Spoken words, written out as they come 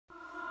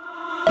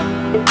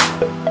Hey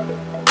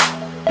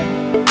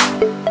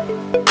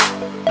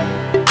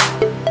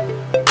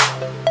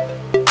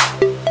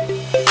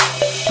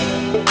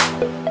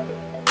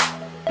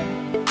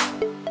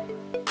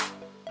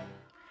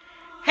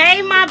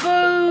my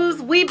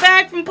boos, we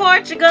back from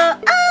Portugal.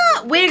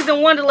 Wigs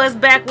and Wanderlust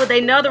back with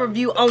another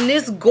review on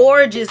this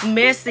gorgeous,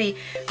 messy,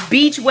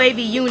 beach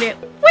wavy unit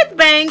with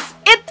bangs.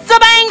 It's a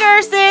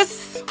banger,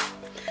 sis.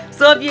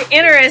 So if you're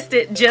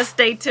interested, just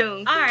stay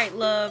tuned. All right,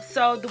 love.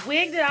 So the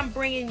wig that I'm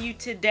bringing you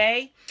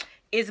today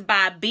is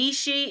by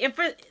Beshe. And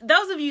for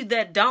those of you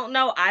that don't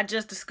know, I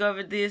just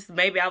discovered this.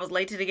 Maybe I was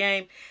late to the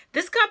game.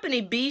 This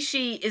company,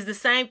 Beshe, is the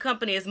same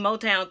company as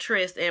Motown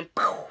Trist. And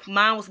poof,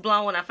 mine was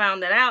blown when I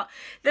found that out.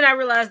 Then I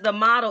realized the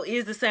model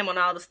is the same on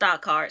all the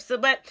stock cards.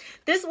 But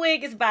this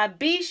wig is by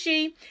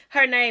Beshe.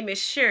 Her name is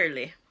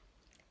Sherly.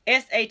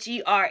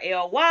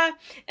 S-H-E-R-L-Y.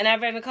 And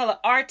I've in the color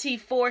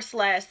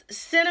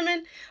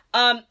RT4/cinnamon.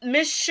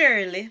 Miss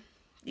Sherly.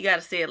 You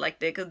gotta say it like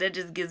that because that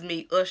just gives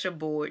me Usher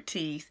board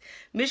tease.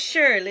 Miss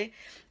Sherly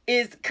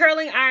is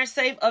curling iron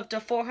safe up to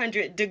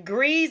 400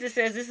 degrees. It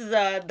says this is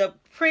the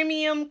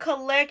premium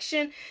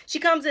collection. She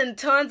comes in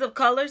tons of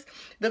colors.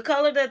 The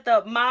color that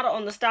the model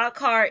on the stock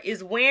card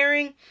is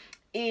wearing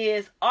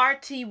is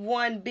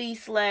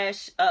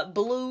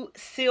RT1B/blue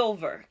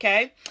silver.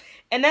 Okay,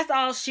 and that's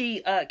all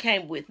she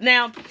came with.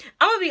 Now I'm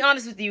gonna be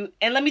honest with you,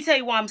 and let me tell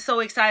you why I'm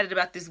so excited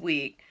about this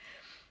wig.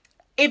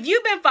 If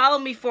you've been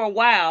following me for a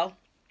while,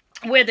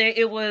 whether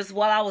it was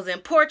while I was in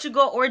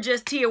Portugal or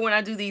just here when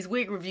I do these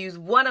wig reviews,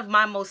 one of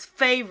my most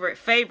favorite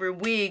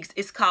wigs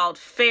is called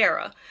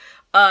Fara.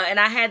 And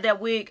I had that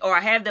wig, or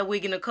I have that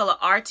wig in the color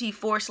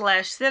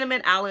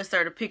RT4/cinnamon. I'll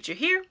insert a picture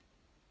here.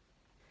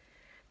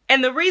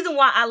 And the reason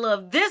why I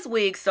love this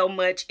wig so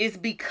much is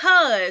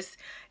because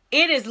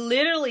it is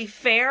literally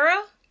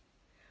Fara,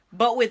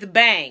 but with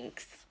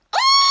bangs.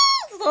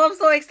 So I'm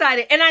so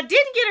excited. And I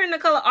didn't get her in the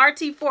color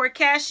RT4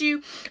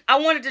 cashew. I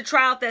wanted to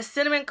try out that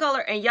cinnamon color,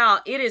 and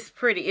y'all, it is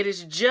pretty. It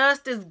is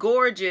just as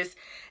gorgeous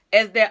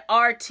as that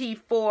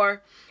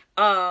RT4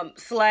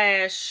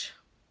 slash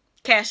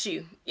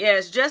cashew. Yeah,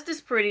 it's just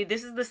as pretty.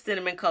 This is the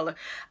cinnamon color.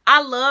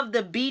 I love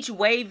the beach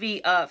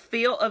wavy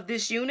feel of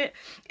this unit.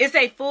 It's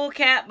a full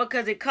cap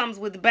because it comes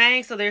with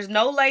bangs, so there's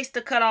no lace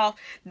to cut off.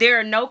 There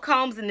are no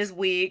combs in this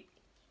wig,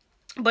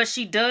 but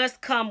she does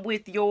come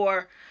with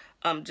your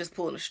just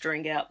pulling a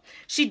string out.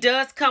 She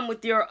does come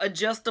with your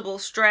adjustable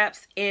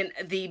straps in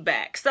the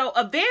back. So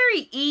a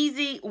very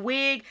easy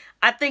wig.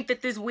 I think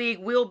that this wig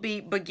will be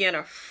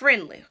beginner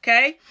friendly,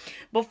 okay?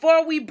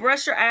 Before we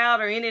brush her out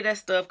or any of that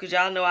stuff, because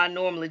y'all know I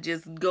normally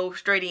just go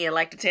straight in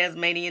like the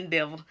Tasmanian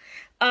devil.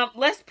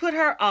 Let's put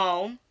her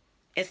on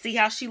and see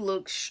how she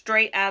looks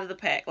straight out of the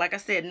pack. Like I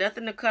said,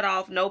 nothing to cut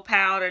off, no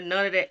powder,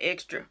 none of that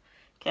extra,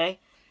 okay?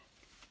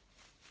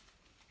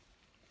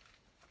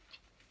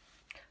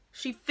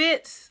 She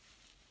fits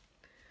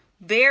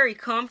very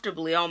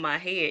comfortably on my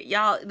head.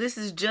 Y'all, this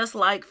is just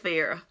like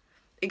Fara,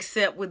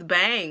 except with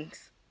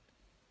bangs.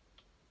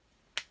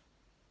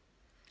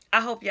 I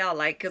hope y'all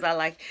like, because I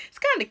like, it's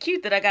kind of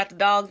cute that I got the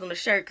dogs on the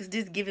shirt, because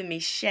this is giving me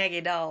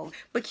shaggy dog,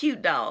 but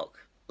cute dog.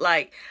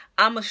 Like,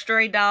 I'm a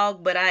stray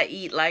dog, but I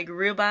eat like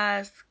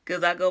ribeyes,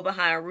 because I go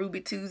behind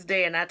Ruby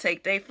Tuesday and I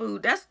take their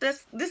food. That's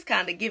this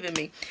kind of giving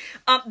me.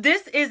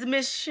 This is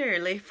Miss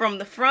Sherly from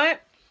the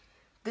front.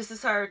 This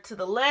is her to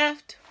the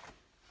left.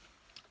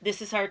 This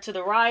is her to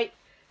the right,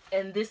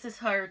 and this is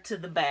her to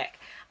the back.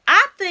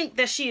 I think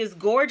that she is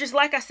gorgeous.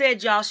 Like I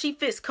said, y'all, she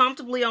fits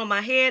comfortably on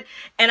my head,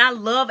 and I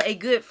love a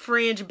good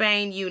fringe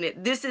bang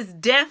unit. This is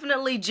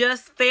definitely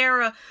just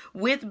Fara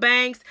with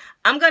bangs.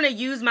 I'm going to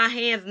use my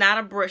hands, not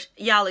a brush.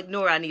 Y'all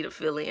ignore I need a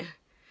fill-in.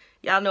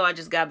 Y'all know I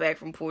just got back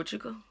from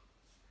Portugal.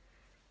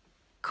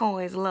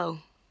 Coins low.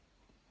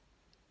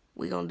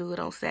 We're going to do it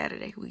on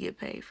Saturday. We get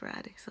paid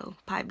Friday, so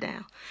pipe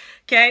down.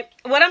 Okay,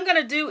 what I'm going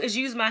to do is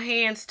use my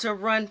hands to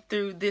run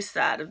through this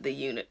side of the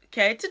unit,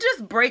 okay, to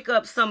just break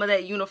up some of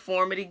that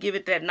uniformity, give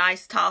it that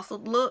nice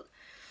tousled look.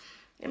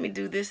 Let me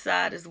do this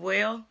side as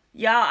well.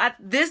 Y'all,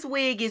 this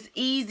wig is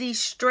easy,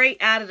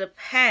 straight out of the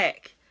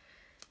pack.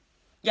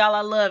 Y'all,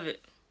 I love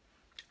it.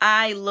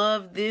 I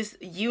love this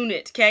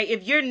unit, okay?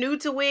 If you're new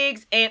to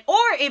wigs,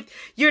 or if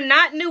you're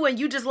not new and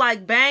you just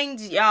like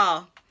bangs,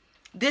 y'all,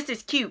 this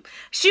is cute.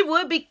 She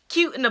would be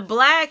cute in the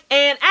black.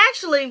 And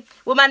actually,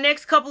 with my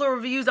next couple of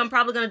reviews, I'm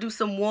probably going to do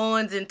some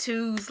 1s and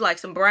 2s, like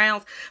some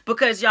browns,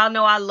 because y'all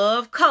know I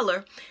love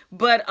color.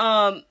 But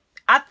I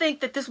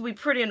think that this would be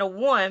pretty in a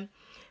 1.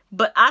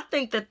 But I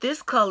think that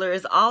this color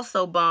is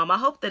also bomb. I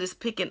hope that it's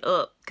picking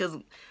up, because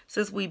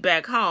since we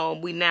back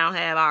home, we now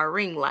have our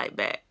ring light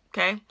back,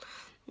 okay?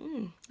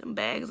 Them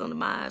bags on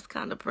the eyes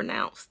kind of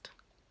pronounced.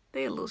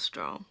 They're a little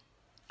strong.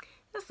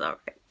 That's all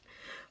right.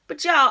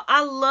 But y'all,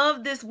 I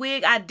love this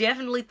wig. I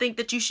definitely think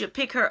that you should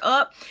pick her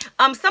up.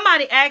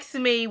 Somebody asked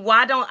me,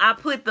 why don't I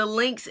put the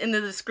links in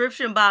the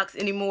description box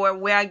anymore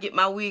where I get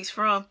my wigs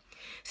from?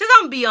 Since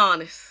I'm gonna be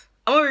honest,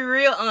 I'm gonna be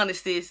real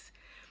honest, sis.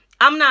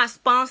 I'm not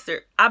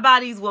sponsored. I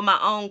buy these with my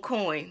own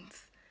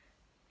coins.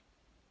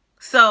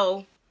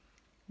 So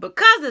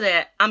Because of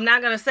that, I'm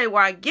not going to say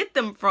where I get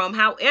them from.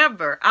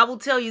 However, I will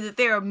tell you that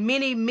there are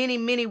many, many,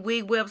 many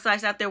wig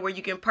websites out there where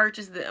you can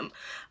purchase them.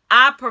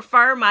 I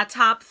prefer my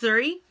top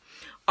 3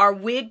 are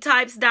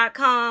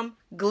wigtypes.com,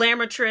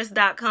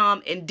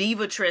 glamourtress.com, and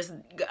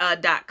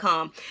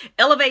divatress.com.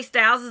 Elevate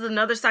Styles is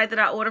another site that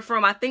I order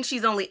from. I think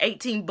she's only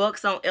 18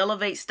 bucks on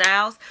Elevate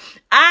Styles.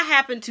 I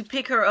happen to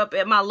pick her up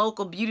at my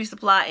local beauty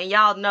supply, and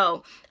y'all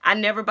know I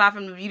never buy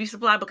from the beauty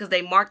supply because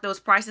they mark those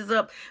prices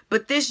up.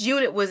 But this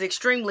unit was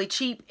extremely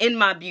cheap in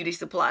my beauty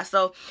supply,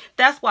 so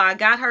that's why I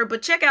got her.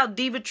 But check out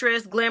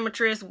Divatress,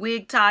 Glamourtress,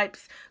 Wig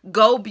Types,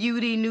 Go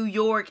Beauty, New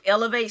York,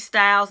 Elevate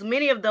Styles.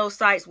 Many of those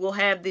sites will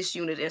have this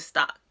unit in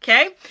stock.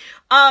 Okay.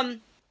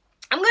 I'm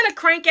going to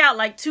crank out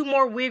like 2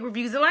 more wig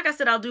reviews. And like I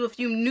said, I'll do a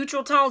few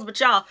neutral tones. But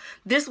y'all,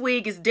 this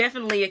wig is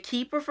definitely a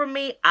keeper for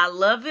me. I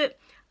love it.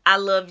 I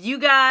love you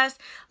guys.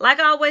 Like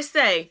I always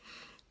say,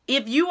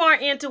 if you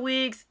aren't into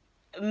wigs,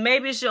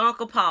 maybe it's your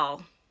Uncle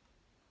Paul.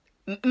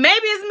 Maybe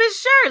it's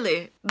Miss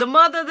Sherly, the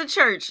mother of the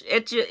church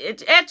at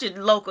your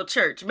local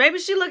church. Maybe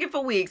she's looking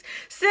for wigs.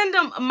 Send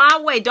them my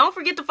way. Don't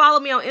forget to follow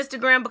me on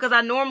Instagram because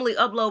I normally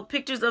upload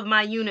pictures of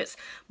my units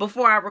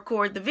before I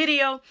record the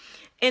video.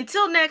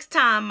 Until next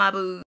time, my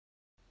boo.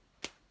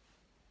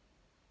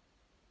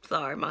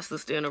 Sorry, my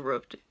sister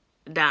interrupted.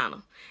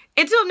 Donna.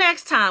 Until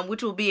next time,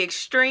 which will be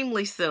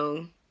extremely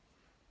soon.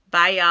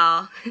 Bye,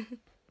 y'all.